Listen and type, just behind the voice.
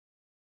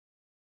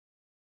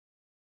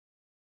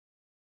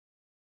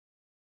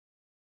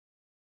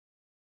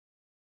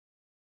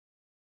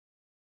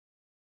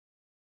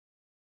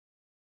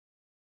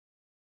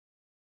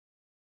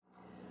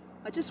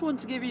I just want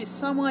to give you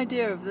some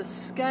idea of the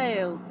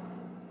scale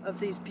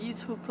of these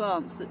beautiful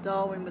plants that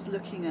Darwin was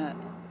looking at.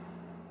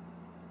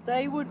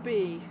 They would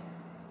be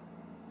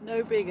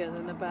no bigger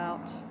than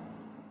about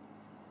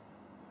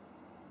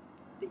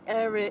the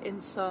area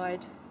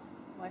inside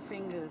my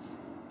fingers.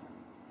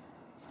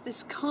 So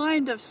this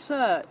kind of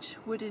search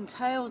would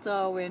entail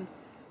Darwin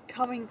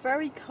coming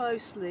very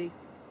closely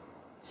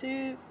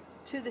to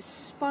this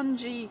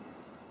spongy,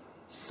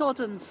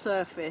 sodden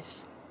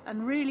surface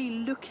and really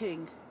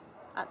looking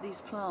at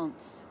these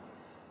plants.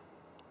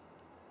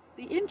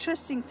 The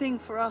interesting thing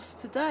for us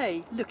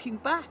today, looking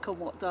back on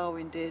what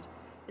Darwin did,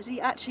 is he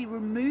actually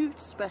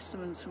removed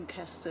specimens from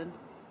Keston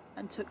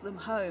and took them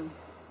home.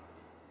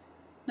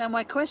 Now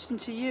my question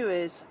to you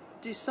is,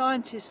 do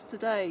scientists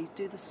today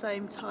do the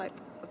same type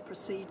of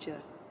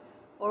procedure?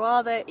 Or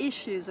are there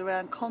issues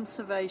around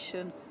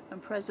conservation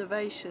and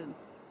preservation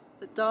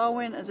that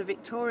Darwin, as a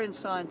Victorian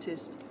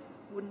scientist,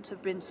 wouldn't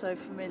have been so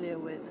familiar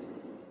with?